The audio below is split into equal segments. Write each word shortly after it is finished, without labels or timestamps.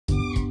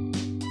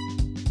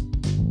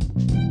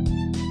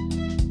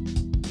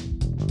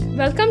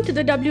Welcome to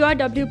the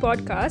WRW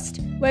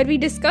podcast, where we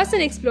discuss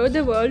and explore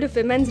the world of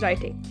women's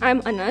writing.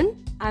 I'm Anand.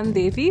 I'm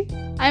Devi.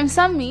 I'm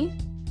Sammi.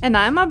 And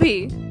I'm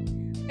Abhi.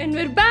 And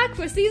we're back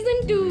for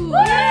season 2.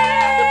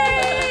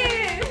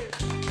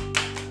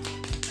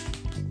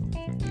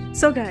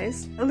 So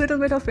guys, a little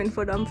bit of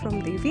info dump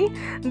from Devi.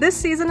 This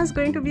season is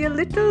going to be a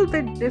little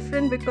bit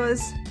different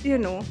because,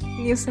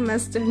 new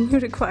semester, new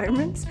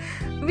requirements.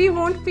 We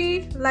won't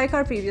be like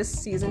our previous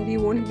season. We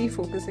won't be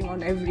focusing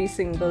on every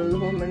single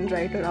woman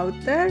writer out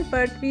there,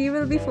 but we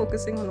will be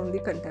focusing on only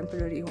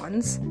contemporary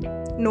ones.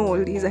 No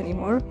oldies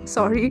anymore.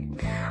 Sorry.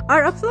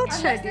 Our upload schedule.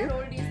 Unless they're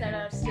oldies that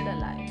are still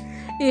alive.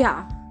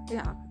 Yeah.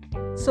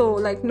 So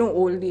no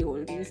oldies,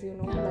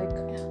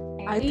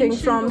 I think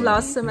from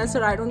last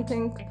semester, I don't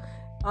think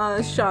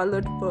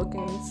Charlotte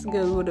Perkins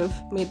Gill would have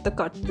made the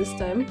cut this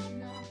time.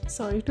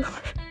 Sorry to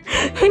her.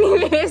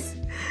 Anyways,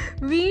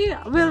 we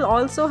will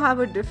also have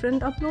a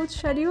different upload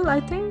schedule, I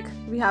think.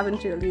 We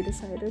haven't really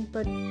decided,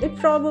 but it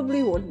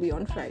probably won't be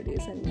on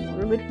Fridays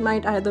anymore. It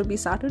might either be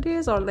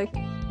Saturdays or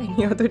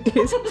any other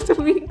days of the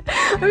week.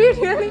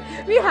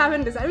 We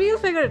haven't decided. We'll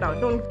figure it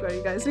out. Don't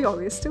worry, guys. We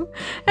always do.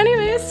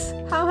 Anyways,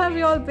 how have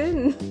you all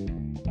been?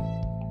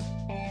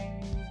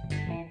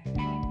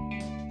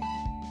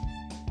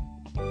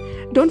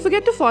 Don't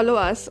forget to follow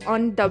us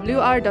on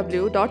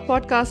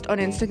WRW.podcast on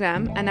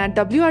Instagram and at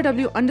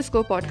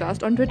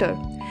WRW_podcast on Twitter.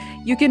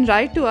 You can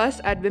write to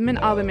us at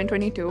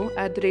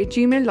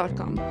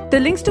womenarewomen22@gmail.com. The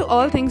links to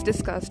all things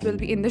discussed will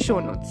be in the show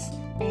notes.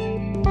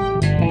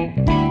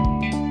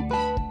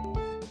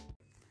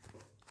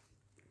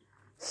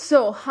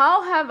 So,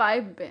 how have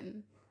I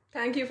been?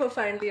 Thank you for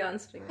finally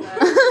answering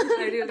that.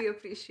 I really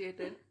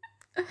appreciate it.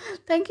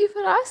 Thank you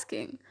for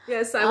asking.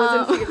 Yes, I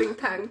wasn't feeling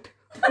thanked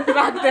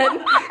back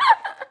then.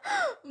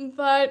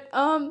 But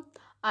I'm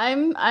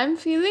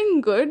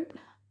feeling good.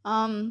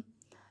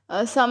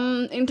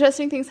 Some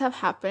interesting things have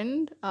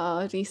happened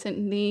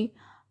recently.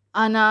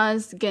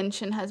 Anna's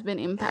Genshin has been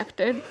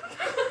impacted,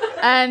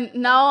 and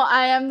now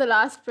I am the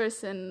last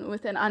person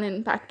with an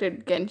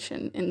unimpacted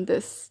Genshin in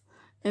this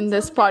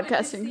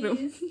podcasting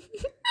room.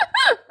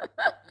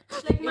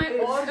 Like my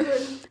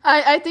organ.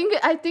 I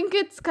think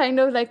it's kind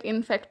of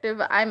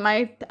infective. I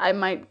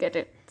might get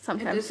it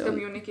sometime It is soon.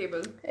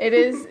 communicable. It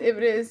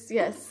is,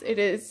 yes, it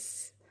is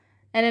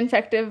an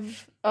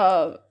infective,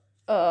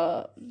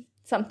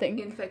 something.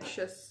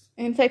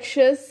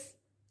 Infectious.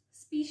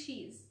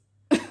 Species.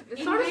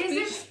 It's not a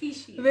Invasive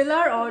species. species. Will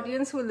our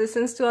audience who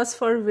listens to us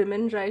for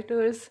women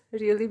writers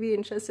really be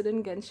interested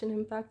in Genshin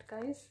Impact,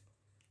 guys?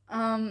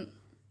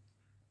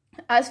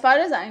 As far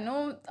as I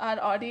know,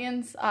 our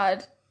audience are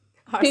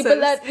people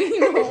that we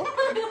know.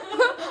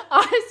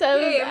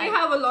 Ourselves. Hey, we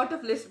have a lot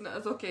of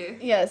listeners, okay?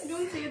 Yes.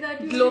 Don't say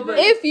that. Global.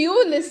 If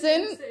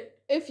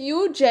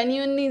you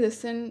genuinely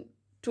listen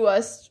to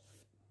us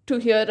to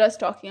hear us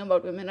talking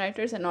about women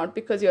writers and not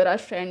because you're our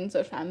friends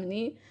or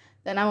family,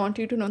 then I want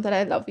you to know that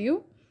I love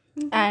you.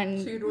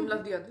 And So you don't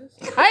love the others?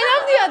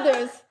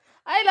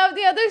 I love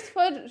the others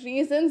for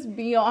reasons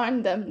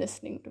beyond them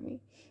listening to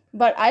me.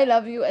 But I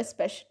love you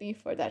especially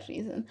for that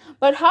reason.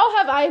 But how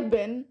have I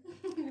been?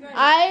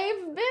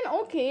 I've been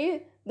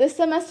okay. This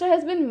semester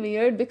has been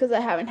weird because I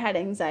haven't had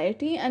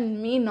anxiety,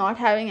 and me not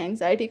having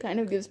anxiety kind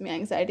of gives me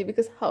anxiety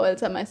because how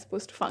else am I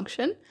supposed to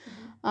function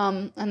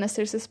unless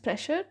there's this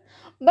pressure?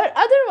 But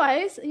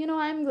otherwise,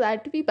 I'm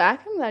glad to be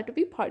back. I'm glad to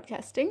be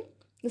podcasting.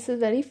 This is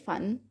very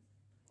fun.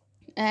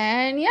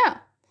 And yeah,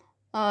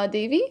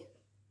 Devi?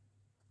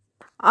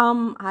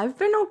 I've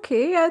been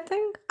okay, I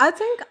think.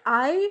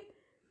 I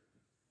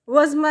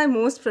was my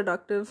most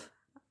productive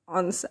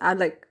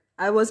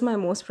I was my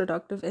most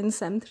productive in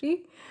Sem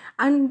 3.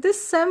 And this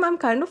Sem, I'm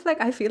kind of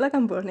I feel like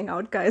I'm burning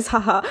out, guys.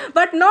 Haha.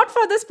 But not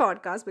for this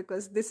podcast,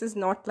 because this is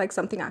not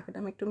something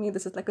academic to me.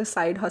 This is a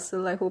side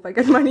hustle. I hope I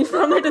get money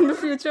from it in the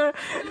future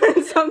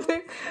and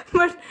something.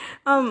 But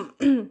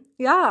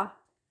yeah,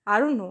 I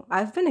don't know.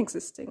 I've been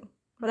existing.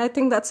 But I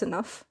think that's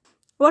enough.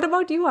 What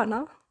about you,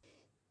 Anna?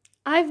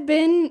 I've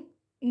been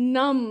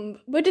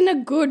numb, but in a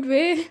good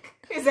way.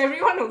 Is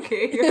everyone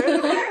okay?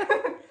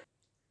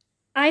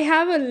 I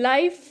have a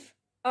life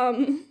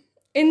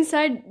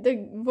inside the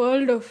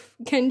world of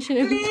Genshin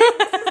Impact.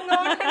 This is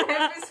not an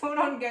episode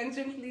on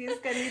Genshin, please.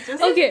 Can you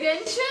just... Okay.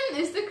 Genshin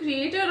is the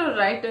creator or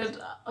writer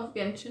of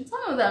Genshin.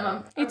 Some of them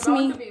are It's brought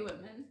me. to be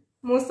women.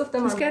 Most of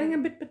them It's are... getting a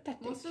bit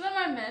pathetic. Most of them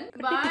are men.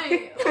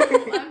 Bye.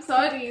 Oh, I'm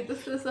sorry.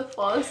 This is a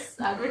false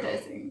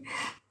advertising.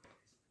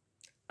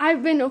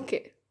 I've been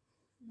okay.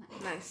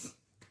 Nice.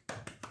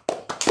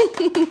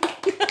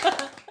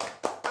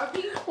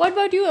 What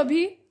about you,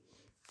 Abhi?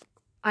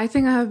 I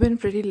think I have been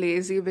pretty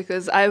lazy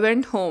because I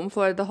went home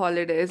for the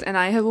holidays and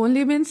I have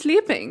only been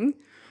sleeping.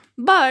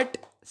 But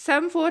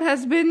Sem 4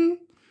 has been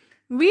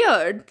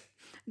weird.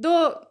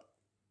 Though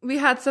we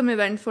had some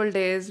eventful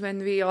days when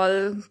we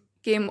all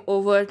came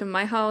over to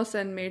my house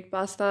and made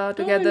pasta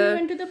together. Oh, we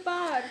went to the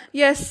park.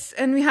 Yes,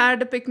 and we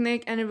had a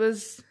picnic and it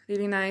was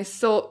really nice.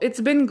 So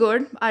it's been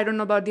good. I don't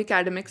know about the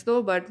academics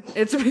though, but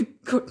it's been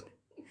good.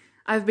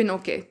 I've been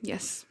okay,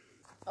 yes.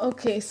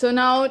 Okay, so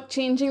now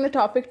changing the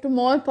topic to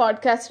more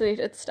podcast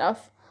related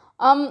stuff.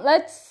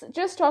 Let's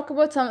just talk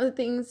about some of the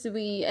things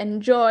we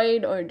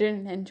enjoyed or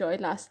didn't enjoy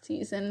last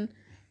season.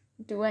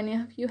 Do any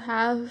of you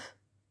have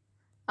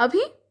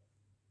Abhi?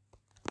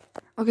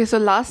 Okay, so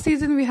last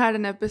season we had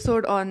an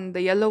episode on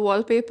the yellow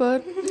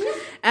wallpaper,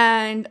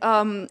 and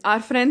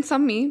our friend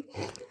Sammi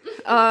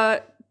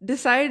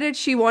decided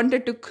she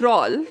wanted to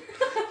crawl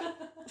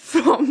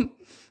from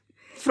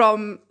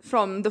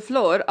the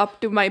floor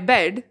up to my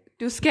bed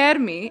to scare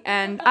me,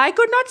 and I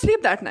could not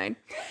sleep that night.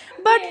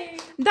 But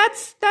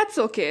that's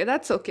okay.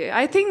 That's okay.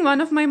 I think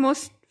one of my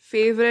most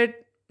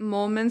favorite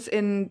moments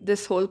in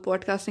this whole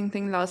podcasting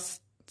thing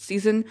last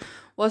season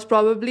was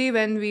probably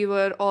when we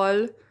were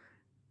all,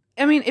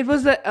 I mean, it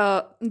was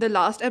the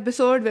last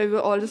episode where we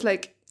were all just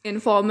like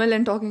informal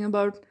and talking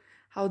about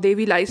how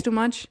Devi lies too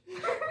much.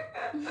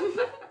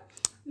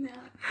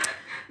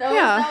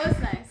 That was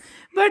nice.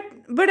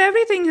 But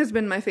everything has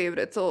been my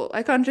favorite, so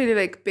I can't really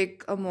like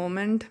pick a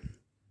moment.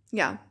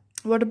 Yeah.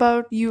 What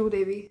about you,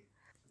 Devi?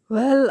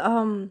 Well,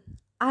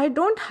 I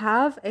don't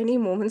have any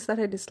moments that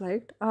I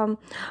disliked.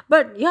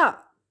 But yeah,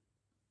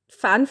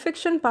 fan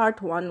fiction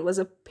part 1 was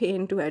a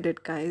pain to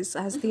edit, guys.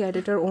 As the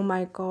editor, oh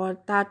my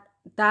god, that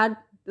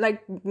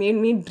like made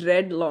me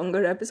dread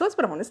longer episodes.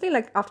 But honestly,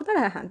 like after that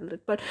I handled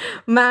it. But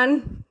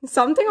man,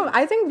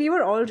 I think we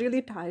were all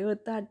really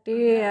tired that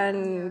day,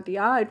 and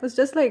yeah, it was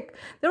just like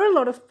there were a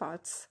lot of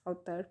parts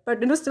out there.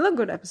 But it was still a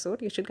good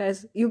episode. You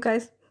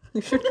guys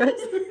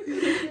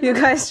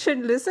should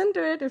listen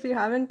to it if you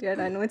haven't yet.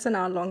 I know it's an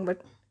hour long,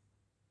 but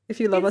if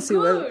you love us, you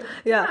will.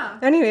 Yeah.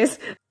 Anyways,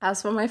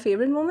 as for my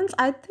favorite moments,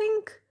 I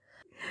think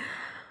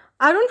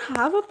I don't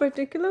have a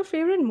particular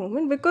favorite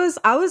moment, because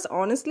I was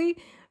honestly,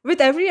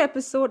 with every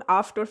episode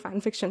after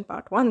fanfiction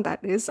part 1, that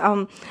is,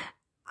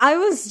 I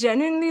was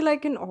genuinely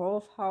like in awe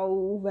of how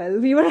well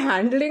we were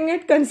handling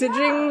it,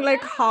 considering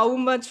like how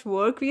much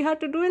work we had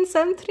to do in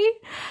Sem 3.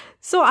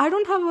 So I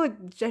don't have a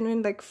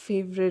genuine like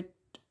favorite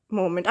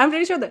moment. I'm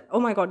pretty sure that,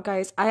 oh my god,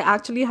 guys, I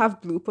actually have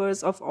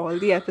bloopers of all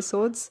the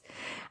episodes,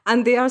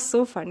 and they are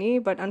so funny,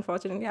 but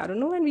unfortunately I don't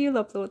know when we'll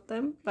upload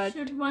them, but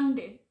Should one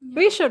day.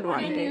 we should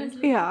one day.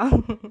 Yeah.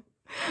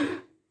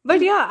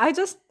 But yeah, I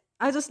just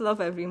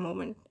love every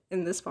moment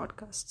in this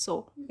podcast.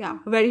 So yeah,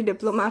 very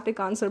diplomatic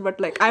answer, but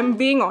like I'm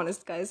being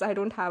honest, guys, I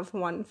don't have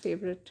one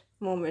favorite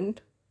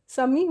moment.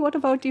 Sammi, what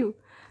about you?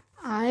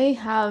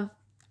 I'm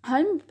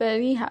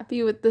very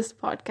happy with this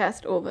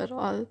podcast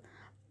overall,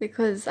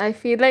 because I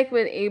feel like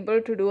we're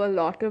able to do a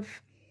lot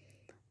of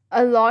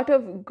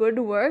good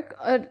work.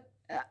 I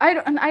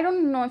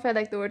don't know if I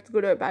like the words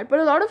good or bad, but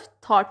a lot of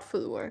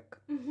thoughtful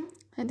work. Mm-hmm.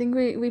 I think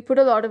we put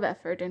a lot of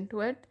effort into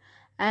it,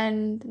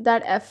 and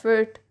that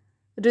effort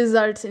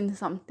results in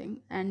something,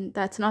 and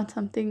that's not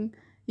something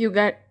you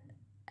get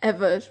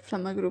ever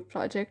from a group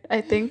project,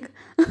 I think.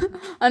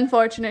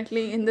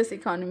 Unfortunately, in this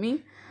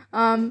economy.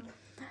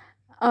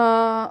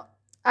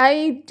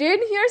 I did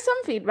hear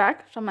some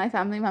feedback from my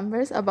family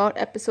members about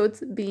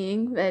episodes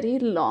being very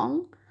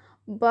long,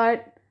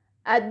 but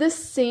at the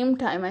same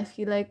time, I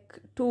feel like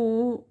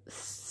to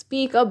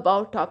speak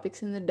about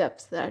topics in the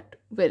depths that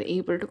we're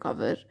able to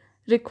cover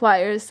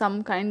requires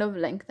some kind of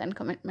length and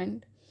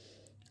commitment.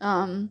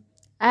 And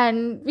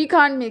you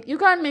can't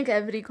make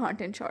every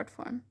content short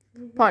form.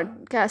 Mm-hmm.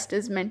 Podcast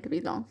is meant to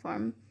be long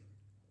form.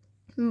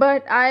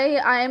 But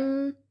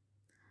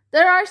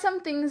there are some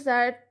things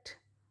that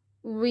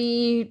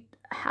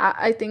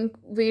I think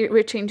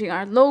we're changing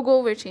our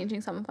logo, we're changing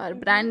some of our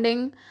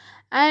branding,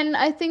 and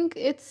I think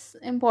it's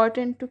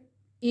important to,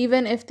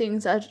 even if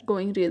things are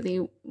going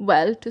really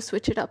well, to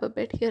switch it up a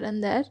bit here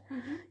and there.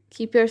 Mm-hmm.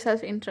 Keep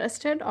yourself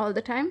interested all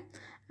the time,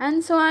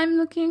 and so I'm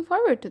looking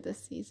forward to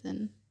this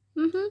season.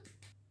 Mm-hmm.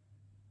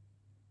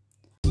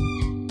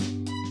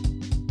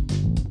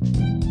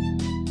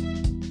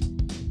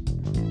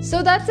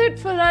 So that's it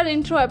for our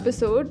intro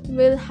episode.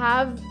 We'll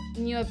have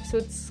new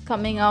episodes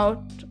coming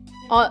out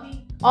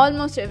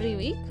almost every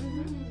week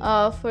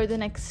for the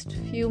next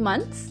few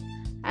months,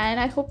 and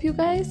I hope you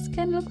guys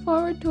can look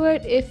forward to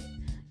it. If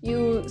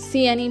you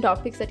see any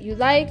topics that you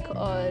like,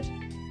 or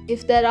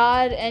if there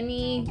are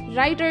any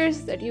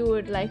writers that you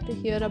would like to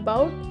hear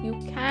about, you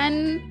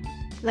can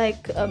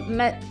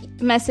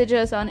message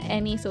us on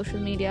any social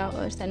media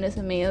or send us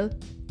a mail.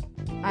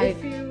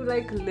 If you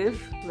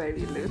live where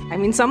we live, I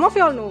mean, some of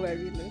y'all know where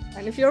we live,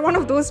 and if you're one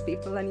of those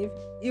people, and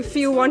if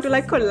you want to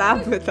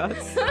collab with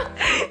us,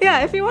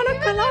 yeah, if you want to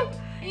collab,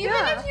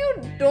 if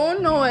you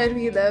don't know where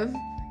we live,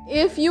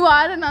 if you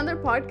are another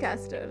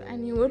podcaster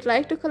and you would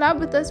like to collab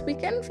with us, we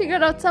can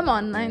figure out some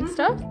online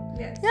stuff.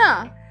 Yes.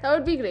 Yeah, that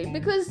would be great,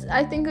 because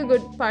I think a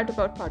good part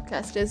about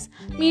podcast is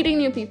meeting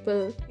new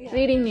people,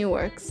 reading new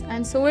works,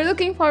 and so we're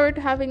looking forward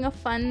to having a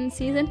fun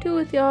season 2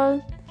 with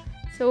y'all.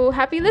 So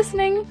happy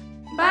listening.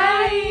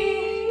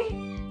 Bye.